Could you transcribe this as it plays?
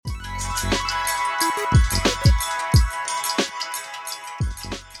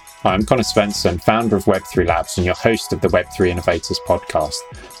Hi, I'm Connor Svensson, founder of Web3 Labs and your host of the Web3 Innovators podcast,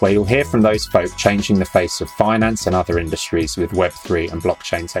 where you'll hear from those folk changing the face of finance and other industries with Web3 and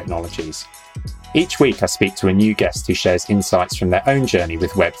blockchain technologies. Each week I speak to a new guest who shares insights from their own journey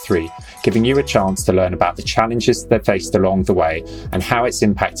with Web3, giving you a chance to learn about the challenges they've faced along the way and how it's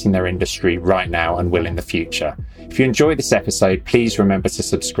impacting their industry right now and will in the future. If you enjoy this episode, please remember to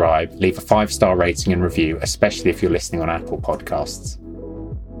subscribe, leave a 5-star rating and review, especially if you're listening on Apple Podcasts.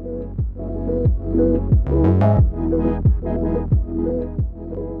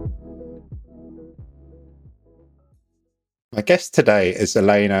 My guest today is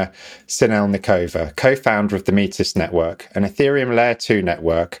Elena Sinelnikova, co-founder of the Metis Network, an Ethereum Layer 2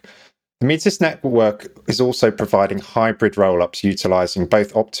 network. The Metis Network is also providing hybrid rollups utilizing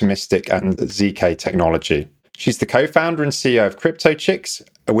both Optimistic and ZK technology. She's the co-founder and CEO of CryptoChicks,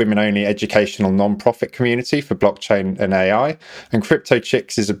 a women-only educational non-profit community for blockchain and AI. And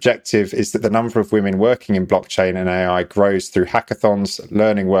CryptoChicks' objective is that the number of women working in blockchain and AI grows through hackathons,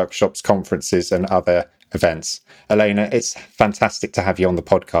 learning workshops, conferences, and other events. Elena, it's fantastic to have you on the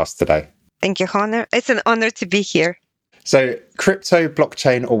podcast today. Thank you, Connor. It's an honor to be here. So, crypto,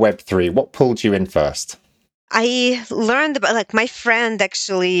 blockchain, or Web3, what pulled you in first? I learned about, my friend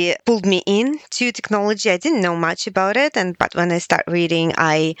actually pulled me into technology. I didn't know much about it. But when I started reading,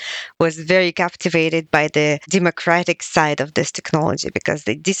 I was very captivated by the democratic side of this technology because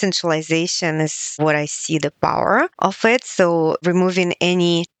the decentralization is what I see the power of it. So removing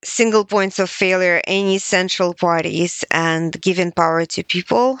any single points of failure, any central parties, and giving power to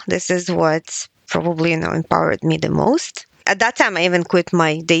people, this is what probably, empowered me the most. At that time, I even quit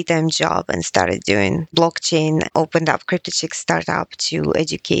my daytime job and started doing blockchain, opened up CryptoChicks startup to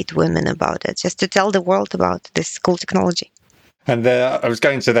educate women about it, just to tell the world about this cool technology. And I was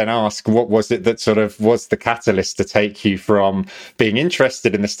going to then ask, what was it that sort of was the catalyst to take you from being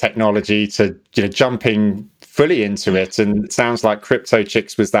interested in this technology to jumping fully into it? And it sounds like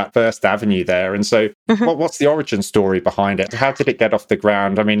CryptoChicks was that first avenue there. And so what's the origin story behind it? How did it get off the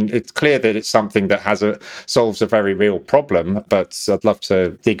ground? I mean, it's clear that it's something that solves a very real problem, but I'd love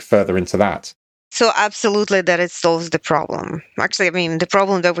to dig further into that. So absolutely that it solves the problem. Actually, the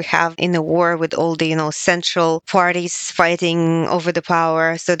problem that we have in the war with all the, central parties fighting over the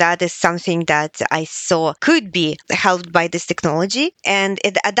power. So that is something that I saw could be helped by this technology. And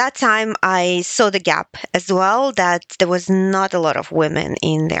at that time, I saw the gap as well, that there was not a lot of women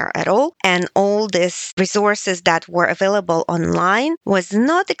in there at all. And all these resources that were available online was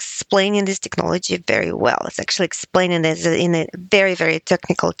not explaining this technology very well. It's actually explaining this in a very, very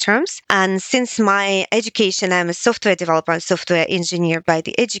technical terms. And since my education, I'm a software developer, software engineer by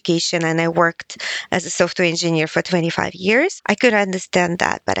the education, and I worked as a software engineer for 25 years. I could understand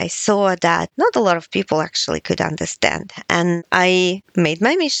that, but I saw that not a lot of people actually could understand. And I made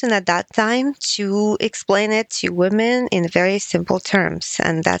my mission at that time to explain it to women in very simple terms.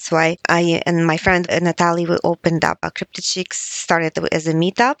 And that's why I and my friend Natalie, we opened up CryptoChicks, started as a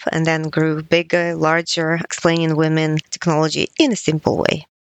meetup, and then grew bigger, larger, explaining women technology in a simple way.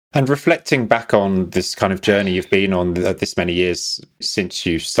 And reflecting back on this kind of journey you've been on this many years since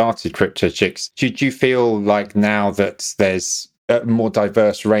you started CryptoChicks, do you feel like now that there's a more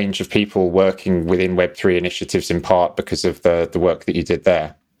diverse range of people working within Web3 initiatives in part because of the work that you did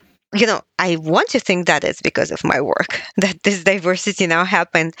there? I want to think that it's because of my work that this diversity now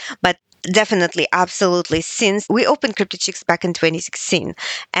happened, but definitely, absolutely. Since we opened CryptoChicks back in 2016,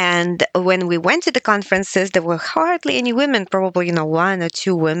 and when we went to the conferences, there were hardly any women, probably, 1 or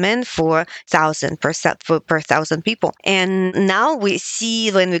 2 women for 1,000 per 1,000 people. And now we see,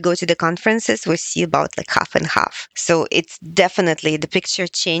 when we go to the conferences, we see about half and half. So it's definitely, the picture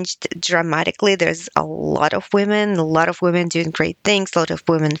changed dramatically. There's a lot of women doing great things, a lot of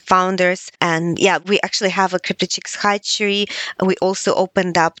women founders. And yeah, we actually have a CryptoChicks hatchery. We also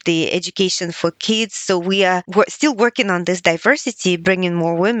opened up the education for kids. So we're still working on this diversity, bringing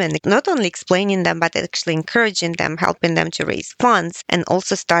more women, not only explaining them, but actually encouraging them, helping them to raise funds, and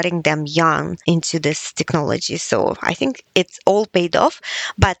also starting them young into this technology. So I think it's all paid off,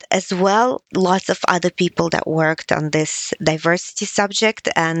 but as well, lots of other people that worked on this diversity subject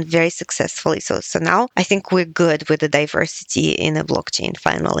and very successfully. So now I think we're good with the diversity in a blockchain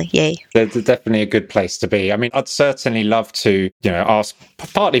finally. Yay. That's definitely a good place to be. I mean, I'd certainly love to, ask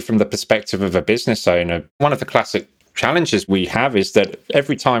partly from the perspective of a business owner. One of the classic challenges we have is that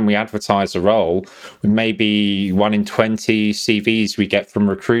every time we advertise a role, maybe 1 in 20 CVs we get from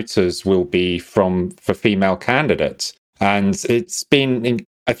recruiters will be for female candidates. And it's been,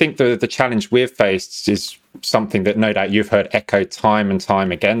 I think the challenge we've faced is something that no doubt you've heard echoed time and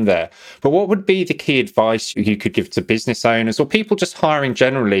time again there. But what would be the key advice you could give to business owners or people just hiring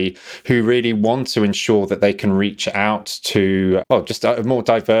generally who really want to ensure that they can reach out to, well, just a more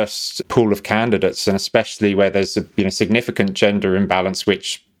diverse pool of candidates, and especially where there's a significant gender imbalance,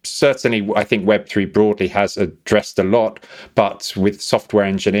 which certainly I think Web3 broadly has addressed a lot, but with software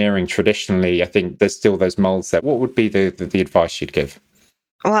engineering traditionally, I think there's still those molds there. What would be the advice you'd give?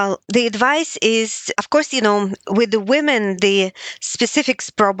 Well, the advice is, of course, with the women, the specifics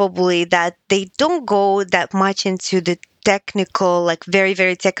probably that they don't go that much into the technical, like very,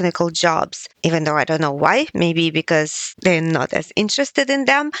 very technical jobs, even though I don't know why, maybe because they're not as interested in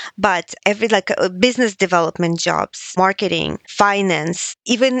them, but business development jobs, marketing, finance,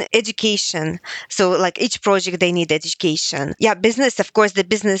 even education. So like each project, they need education. Yeah, business, of course, the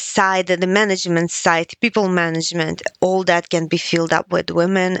business side, the management side, people management, all that can be filled up with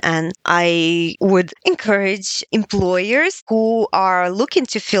women. And I would encourage employers who are looking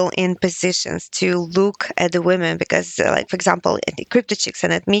to fill in positions to look at the women because like, for example, at CryptoChicks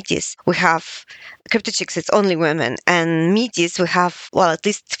and at Metis, we have CryptoChicks, it's only women. And Metis, we have, at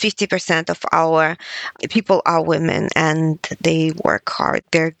least 50% of our people are women and they work hard.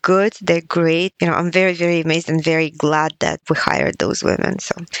 They're good. They're great. I'm very, very amazed and very glad that we hired those women.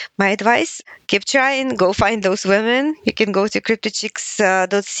 So my advice, keep trying, go find those women. You can go to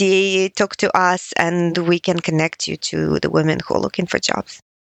cryptochicks.ca, talk to us, and we can connect you to the women who are looking for jobs.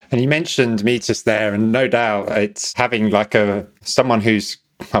 And you mentioned Metis there, and no doubt it's having like someone who's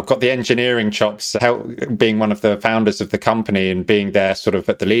got the engineering chops, being one of the founders of the company and being there sort of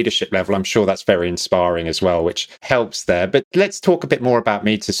at the leadership level. I'm sure that's very inspiring as well, which helps there. But let's talk a bit more about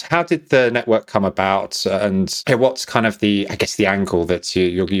Metis. How did the network come about, and what's kind of the angle that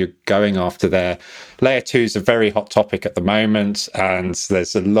you're going after there? Layer 2 is a very hot topic at the moment, and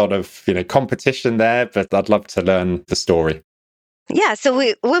there's a lot of competition there. But I'd love to learn the story. Yeah, so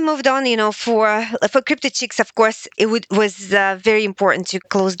we moved on, for CryptoChicks, of course, it was very important to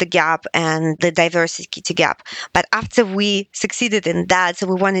close the gap and the diversity gap. But after we succeeded in that, so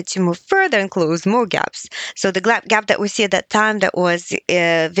we wanted to move further and close more gaps. So the gap that we see at that time, that was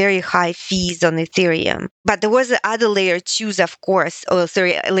very high fees on Ethereum. But there was other layer 2s, of course,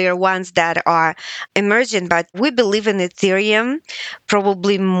 layer 1s that are emerging. But we believe in Ethereum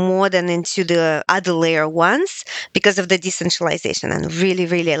probably more than into the other layer 1s because of the decentralization. And really,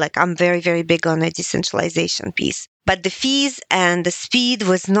 really, I'm very, very big on the decentralization piece. But the fees and the speed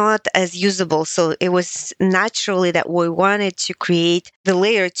was not as usable. So it was naturally that we wanted to create the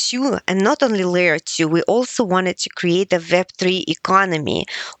layer 2, and not only layer 2, we also wanted to create a Web3 economy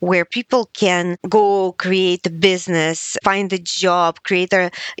where people can go create a business, find a job, create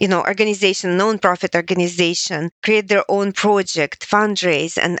a, organization, non-profit organization, create their own project,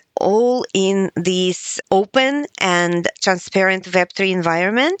 fundraise, and all in this open and transparent Web3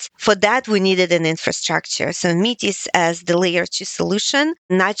 environment. For that, we needed an infrastructure. So Metis, as the layer 2 solution,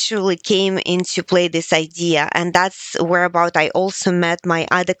 naturally came into play this idea. And that's whereabout I also met my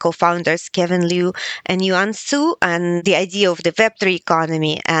other co-founders, Kevin Liu and Yuan Su, and the idea of the Web3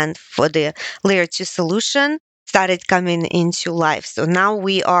 economy and for the layer 2 solution started coming into life. So now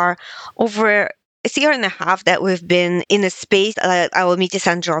we are over a year and a half that we've been in a space, our Metis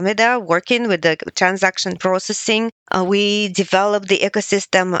Andromeda, working with the transaction processing. We develop the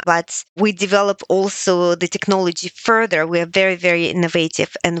ecosystem, but we develop also the technology further. We are very, very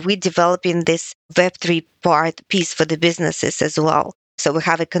innovative, and we developing this Web3 piece for the businesses as well. So we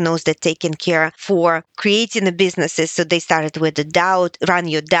have Econos that taken care for creating the businesses. So they started with the DAO, run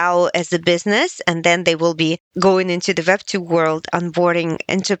your DAO as a business, and then they will be going into the Web2 world, onboarding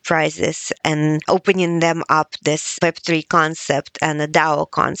enterprises and opening them up this Web3 concept and a DAO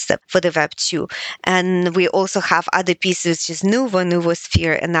concept for the Web2. And we also have other pieces, which is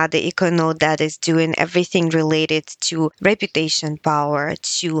Nuvosphere, another Econode that is doing everything related to reputation power,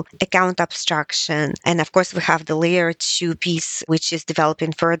 to account abstraction. And of course, we have the layer 2 piece, which is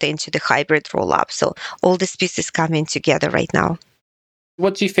developing further into the hybrid rollup. So all these pieces coming together right now.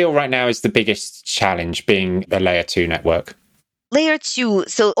 What do you feel right now is the biggest challenge being a layer 2 network? Layer 2.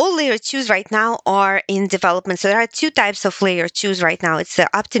 So all layer 2s right now are in development. So there are two types of layer 2s right now. It's the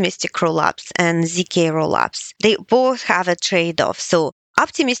optimistic rollups and ZK rollups. They both have a trade-off. So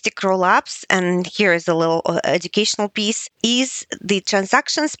optimistic rollups, and here is a little educational piece, is the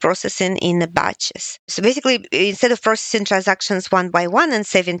transactions processing in the batches. So basically, instead of processing transactions one by one and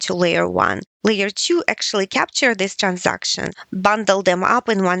saving to layer 1, layer 2 actually capture this transaction, bundle them up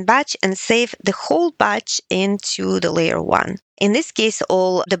in one batch, and save the whole batch into the layer 1. In this case,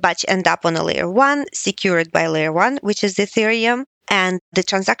 all the batch end up on a layer 1, secured by layer 1, which is Ethereum. and the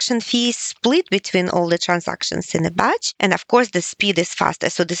transaction fee is split between all the transactions in a batch. And of course, the speed is faster.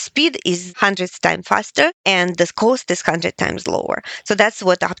 So the speed is hundreds times faster and the cost is 100 times lower. So that's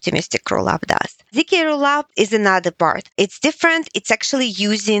what optimistic rollup does. ZK rollup is another part. It's different. It's actually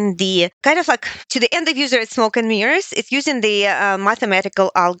using the kind of like to the end of user, it's smoke and mirrors. It's using the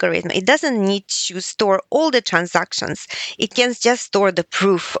mathematical algorithm. It doesn't need to store all the transactions. It can just store the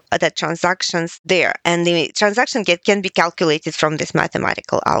proof that transactions there. And the transaction can be calculated from this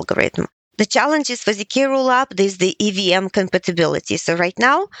mathematical algorithm. The challenges for ZK rollup is the EVM compatibility. So right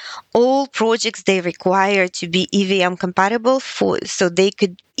now, all projects, they require to be EVM compatible so they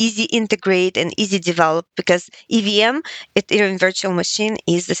could easy integrate and easy develop, because EVM, Ethereum Virtual Machine,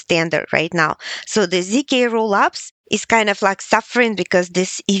 is the standard right now. So the ZK rollups is kind of like suffering because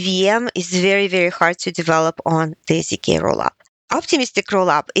this EVM is very, very hard to develop on the ZK rollup. Optimistic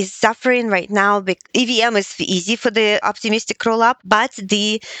rollup is suffering right now. EVM is easy for the optimistic rollup, but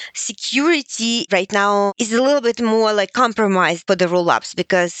the security right now is a little bit more like compromised for the rollups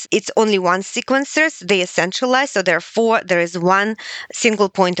because it's only one sequencers. They are centralized, so therefore there is one single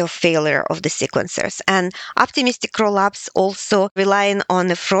point of failure of the sequencers. And optimistic rollups also relying on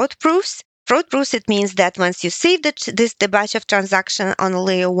the fraud proofs. Fraud proofs, it means that once you save the batch of transaction on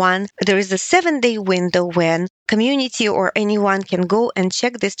layer 1, there is a 7-day window when community or anyone can go and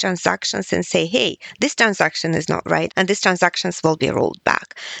check these transactions and say, hey, this transaction is not right, and these transactions will be rolled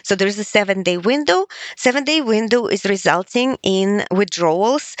back. So there is a 7-day window. 7-day window is resulting in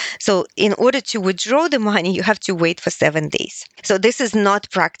withdrawals. So in order to withdraw the money, you have to wait for 7 days. So this is not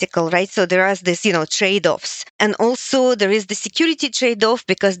practical, right? So there are this, trade-offs. And also there is the security trade-off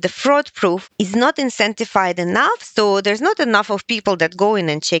because the fraud proof is not incentivized enough. So there's not enough of people that go in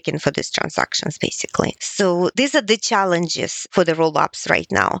and check in for these transactions, basically. So these are the challenges for the rollups right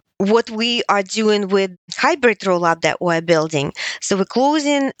now. What we are doing with hybrid rollup that we're building. So we're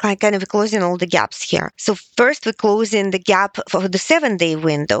closing all the gaps here. So first we're closing the gap for the 7-day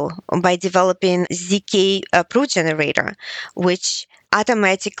window by developing ZK proof generator, which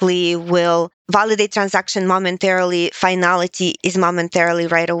automatically will validate transaction momentarily. Finality is momentarily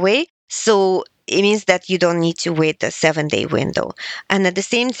right away. So it means that you don't need to wait the 7-day window. And at the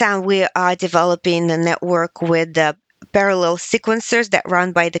same time, we are developing a network with the parallel sequencers that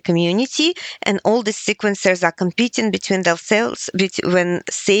run by the community, and all the sequencers are competing between themselves when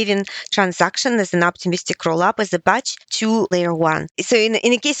saving transaction as an optimistic rollup as a batch to layer 1. So in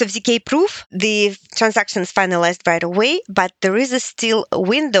the case of ZK proof, the transaction is finalized right away, but there is still a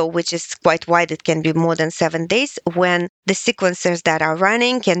window which is quite wide. It can be more than 7 days when the sequencers that are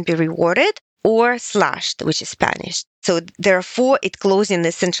running can be rewarded or slashed, which is Spanish. So therefore, it closing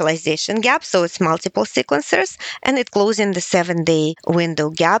the centralization gap, so it's multiple sequencers, and it closing the 7-day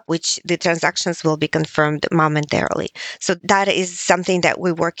window gap, which the transactions will be confirmed momentarily. So that is something that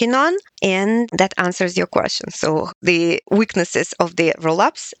we're working on, and that answers your question. So the weaknesses of the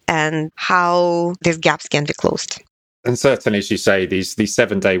rollups and how these gaps can be closed. And certainly, as you say, these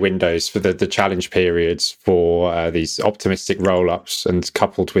 7-day windows for the challenge periods for these optimistic roll-ups and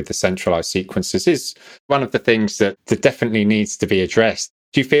coupled with the centralized sequences is one of the things that definitely needs to be addressed.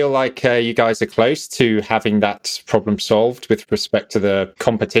 Do you feel like you guys are close to having that problem solved with respect to the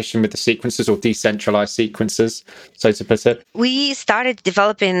competition with the sequences or decentralized sequences, so to put it? We started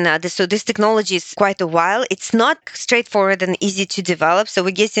developing this technology is quite a while. It's not straightforward and easy to develop, so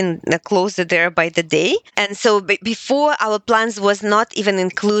we're getting closer there by the day. And so before, our plans was not even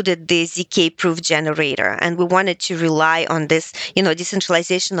included the ZK proof generator, and we wanted to rely on this,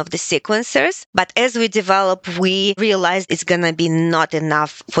 decentralization of the sequencers. But as we develop, we realized it's going to be not enough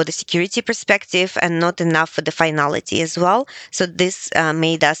for the security perspective and not enough for the finality as well. So this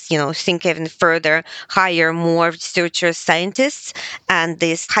made us, think even further, hire more researchers, scientists, and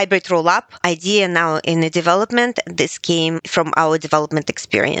this hybrid rollup idea now in the development, this came from our development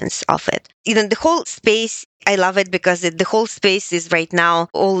experience of it. The whole space, I love it because the whole space is right now,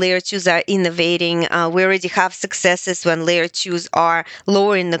 all layer 2s are innovating. We already have successes when layer 2s are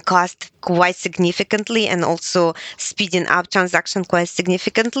lowering the cost quite significantly and also speeding up transaction quite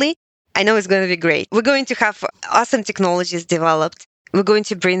significantly. I know it's going to be great. We're going to have awesome technologies developed. We're going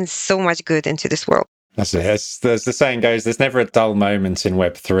to bring so much good into this world. That's it. As the saying goes, there's never a dull moment in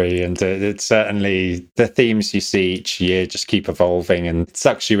Web3, and it's certainly the themes you see each year just keep evolving and it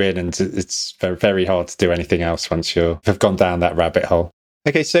sucks you in, and it's very, very hard to do anything else once you've gone down that rabbit hole.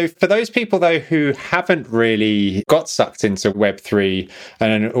 Okay, so for those people, though, who haven't really got sucked into Web3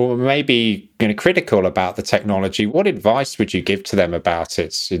 or maybe critical about the technology, what advice would you give to them about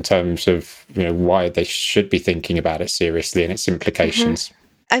it in terms of why they should be thinking about it seriously and its implications?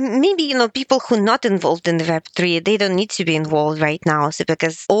 maybe, people who are not involved in the Web3, they don't need to be involved right now. So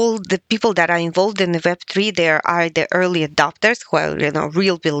because all the people that are involved in the Web3, there are the early adopters who are,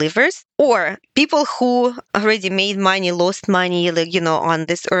 real believers, or people who already made money, lost money, on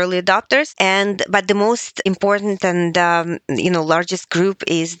this early adopters. But the most important and, largest group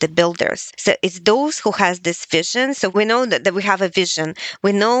is the builders. So it's those who has this vision. So we know that we have a vision.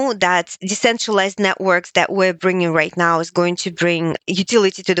 We know that decentralized networks that we're bringing right now is going to bring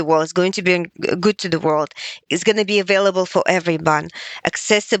utility to the world, is going to bring good to the world, is going to be available for everyone,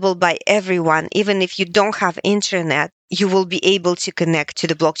 accessible by everyone. Even if you don't have internet, you will be able to connect to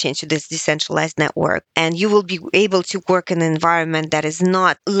the blockchain, to this decentralized network, and you will be able to work in an environment that is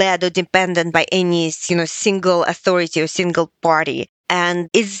not led or dependent by any, single authority or single party. And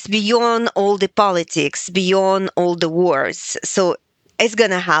it's beyond all the politics, beyond all the wars. So it's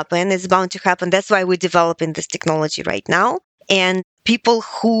going to happen. It's bound to happen. That's why we're developing this technology right now. And people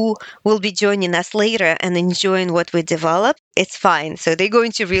who will be joining us later and enjoying what we develop, it's fine. So they're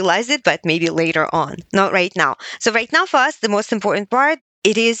going to realize it, but maybe later on, not right now. So right now for us, the most important part,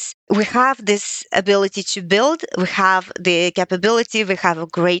 it is we have this ability to build, we have the capability, we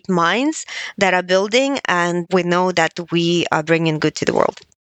have great minds that are building, and we know that we are bringing good to the world.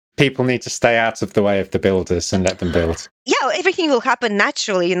 People need to stay out of the way of the builders and let them build. Yeah, everything will happen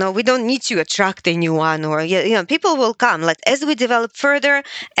naturally. We don't need to attract anyone, or people will come. Like as we develop further,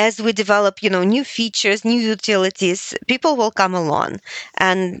 as we develop, new features, new utilities, people will come along,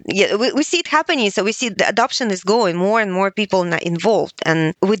 and we see it happening. So we see the adoption is going, more and more people involved,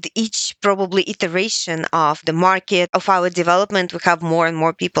 and with each probably iteration of the market of our development, we have more and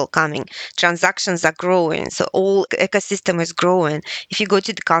more people coming. Transactions are growing, so all ecosystem is growing. If you go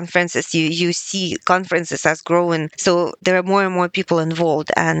to the conferences, you see conferences as growing. So there are more and more people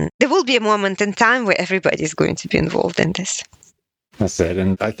involved, and there will be a moment in time where everybody is going to be involved in this. That's it.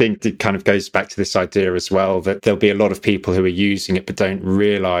 And I think it kind of goes back to this idea as well that there'll be a lot of people who are using it but don't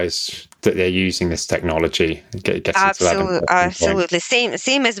realize that they're using this technology. Absolutely.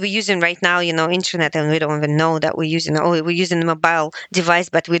 Same as we're using right now, internet, and we don't even know that we're using a mobile device,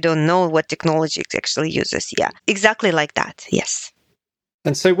 but we don't know what technology it actually uses. Yeah, exactly like that. Yes.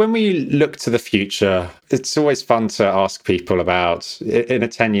 And so when we look to the future, it's always fun to ask people about, in a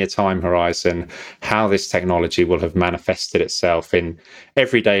 10-year time horizon, how this technology will have manifested itself in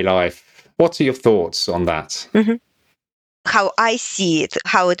everyday life. What are your thoughts on that? Mm-hmm. How I see it,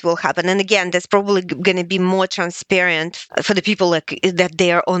 how it will happen. And again, that's probably going to be more transparent for the people that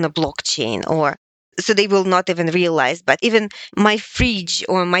they are on a blockchain, or so they will not even realize. But even my fridge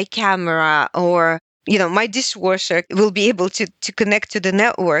or my camera or my dishwasher will be able to connect to the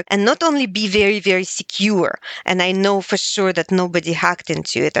network and not only be very, very secure. And I know for sure that nobody hacked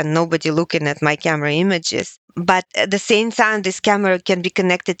into it and nobody looking at my camera images. But at the same time, this camera can be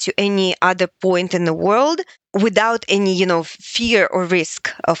connected to any other point in the world without any, fear or risk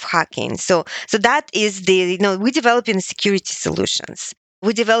of hacking. So that is we're developing security solutions.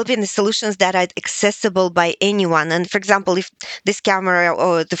 We're developing the solutions that are accessible by anyone. And for example, if this camera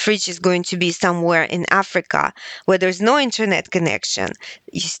or the fridge is going to be somewhere in Africa where there's no internet connection,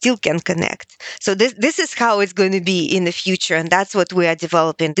 you still can connect. So this is how it's going to be in the future. And that's what we are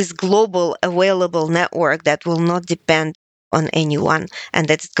developing, this global available network that will not depend on anyone, and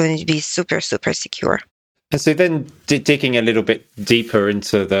that's going to be super, super secure. And so then digging a little bit deeper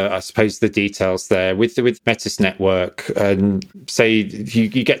into the details there with Metis Network, and say you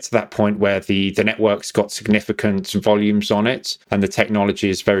get to that point where the network's got significant volumes on it and the technology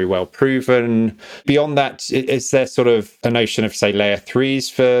is very well proven. Beyond that, is there sort of a notion of, say, layer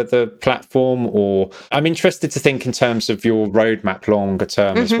 3s for the platform? Or I'm interested to think in terms of your roadmap longer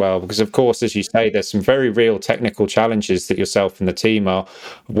term as well, because of course, as you say, there's some very real technical challenges that yourself and the team are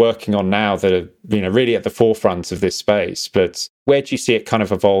working on now that are really at the forefront of this space. But where do you see it kind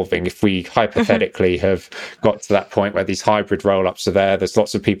of evolving if we hypothetically have got to that point where these hybrid roll-ups are there's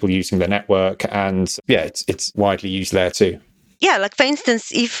lots of people using the network, and it's widely used layer 2? Yeah, like for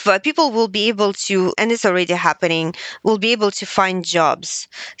instance, if people will be able to, and it's already happening, will be able to find jobs.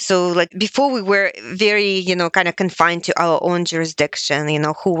 So like before we were very, kind of confined to our own jurisdiction,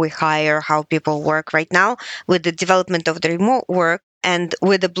 who we hire, how people work. Right now, with the development of the remote work and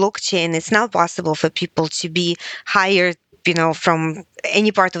with the blockchain, it's now possible for people to be hired from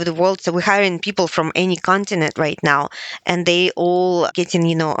any part of the world. So we're hiring people from any continent right now, and they all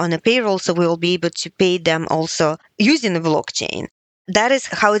getting, on a payroll. So we will be able to pay them also using the blockchain. That is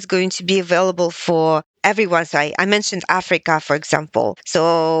how it's going to be available for everyone. So I mentioned Africa, for example.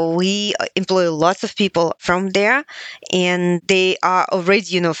 So we employ lots of people from there, and they are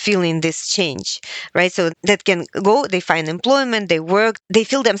already, feeling this change, right? So that can go, they find employment, they work, they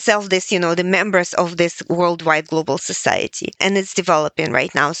feel themselves this, the members of this worldwide global society. And it's developing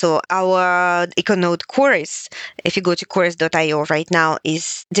right now. So our EcoNode Chorus, if you go to chorus.io right now,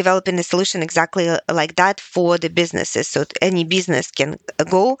 is developing a solution exactly like that for the businesses. So any business can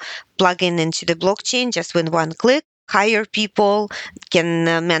go plug into the blockchain just with one click, hire people, can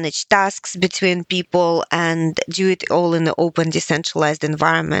manage tasks between people, and do it all in an open, decentralized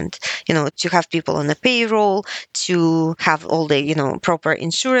environment. To have people on the payroll, to have all the, proper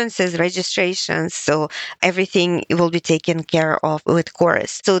insurances, registrations. So everything will be taken care of with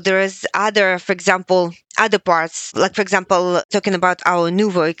Chorus. So there is for example, other parts, like for example, talking about our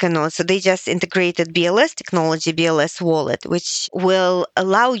Nuvo EcoNode. So they just integrated BLS technology, BLS wallet, which will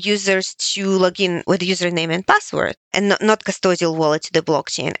allow users to log in with username and password and not custodial wallet to the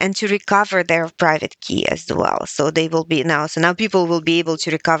blockchain, and to recover their private key as well. So now people will be able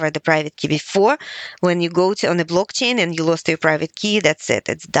to recover the private key. Before, when you go on the blockchain and you lost your private key, that's it,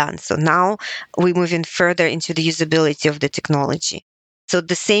 it's done. So now we're moving further into the usability of the technology. So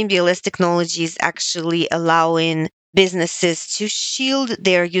the same BLS technology is actually allowing businesses to shield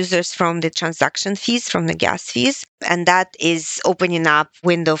their users from the transaction fees, from the gas fees. And that is opening up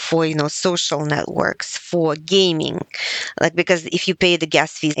window for, social networks, for gaming. Because if you pay the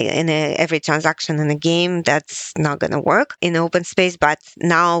gas fees in every transaction in a game, that's not going to work in open space. But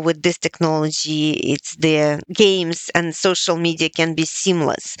now with this technology, it's the games and social media can be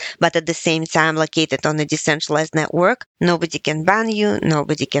seamless, but at the same time located on a decentralized network. Nobody can ban you,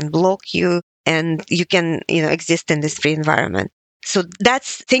 nobody can block you, and you can, exist in this free environment. So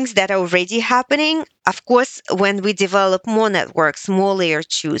that's things that are already happening. Of course, when we develop more networks, more layer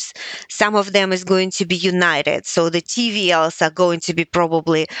 2s, some of them is going to be united. So the TVLs are going to be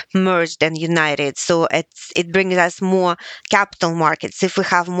probably merged and united. So it brings us more capital markets. If we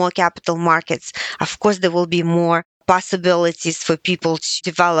have more capital markets, of course, there will be more possibilities for people to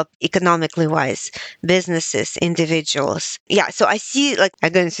develop economically wise, businesses, individuals. Yeah, so I see,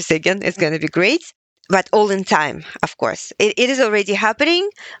 I'm going to say again, it's going to be great, but all in time, of course. It is already happening,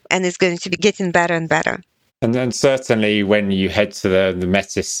 and it's going to be getting better and better. And then certainly when you head to the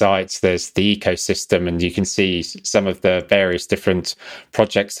Metis sites, there's the ecosystem, and you can see some of the various different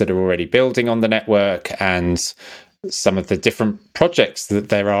projects that are already building on the network, and some of the different projects that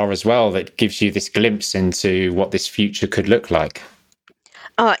there are as well, that gives you this glimpse into what this future could look like.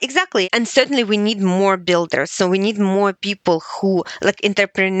 Exactly. And certainly we need more builders. So we need more people who,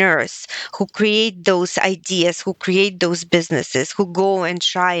 entrepreneurs, who create those ideas, who create those businesses, who go and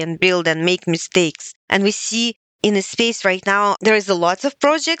try and build and make mistakes. And we see in a space right now, there is a lot of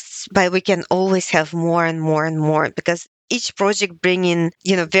projects, but we can always have more and more and more, because each project bring in,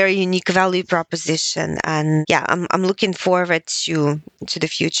 very unique value proposition. And yeah, I'm looking forward to the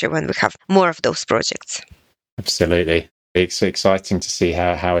future when we have more of those projects. Absolutely. It's exciting to see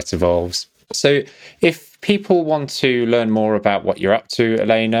how it evolves. So if people want to learn more about what you're up to,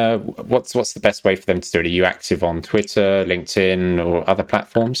 Elena, what's the best way for them to do it? Are you active on Twitter, LinkedIn, or other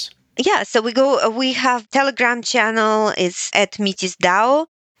platforms? Yeah, so we have Telegram channel, it's at MetisDAO,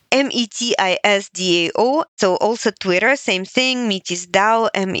 METISDAO. So also Twitter, same thing, MetisDAO,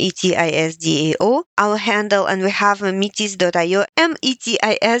 METISDAO, our handle, and we have a metis.io,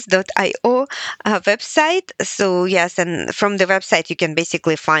 METIS.io website. So yes, and from the website you can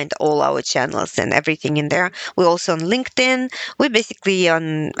basically find all our channels and everything in there. We're also on LinkedIn. We're basically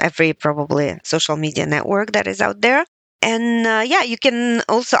on every probably social media network that is out there. And you can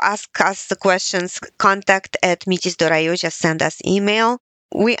also ask us the questions, contact@metis.io, just send us email.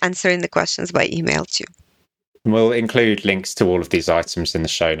 We're answering the questions by email too. We'll include links to all of these items in the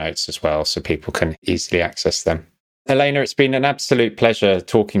show notes as well, so people can easily access them. Elena, it's been an absolute pleasure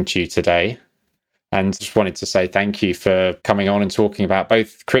talking to you today. And just wanted to say thank you for coming on and talking about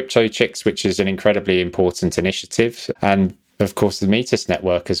both Crypto Chicks, which is an incredibly important initiative, and of course the Metis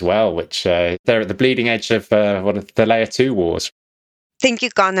network as well, which they're at the bleeding edge of the layer 2 wars. Thank you,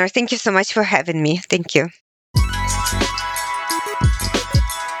 Connor. Thank you so much for having me. Thank you.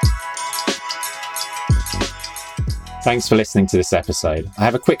 Thanks for listening to this episode. I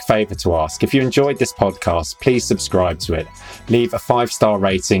have a quick favour to ask. If you enjoyed this podcast, please subscribe to it. Leave a 5-star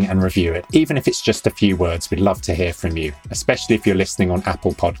rating and review it. Even if it's just a few words, we'd love to hear from you, especially if you're listening on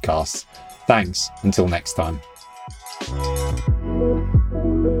Apple Podcasts. Thanks. Until next time.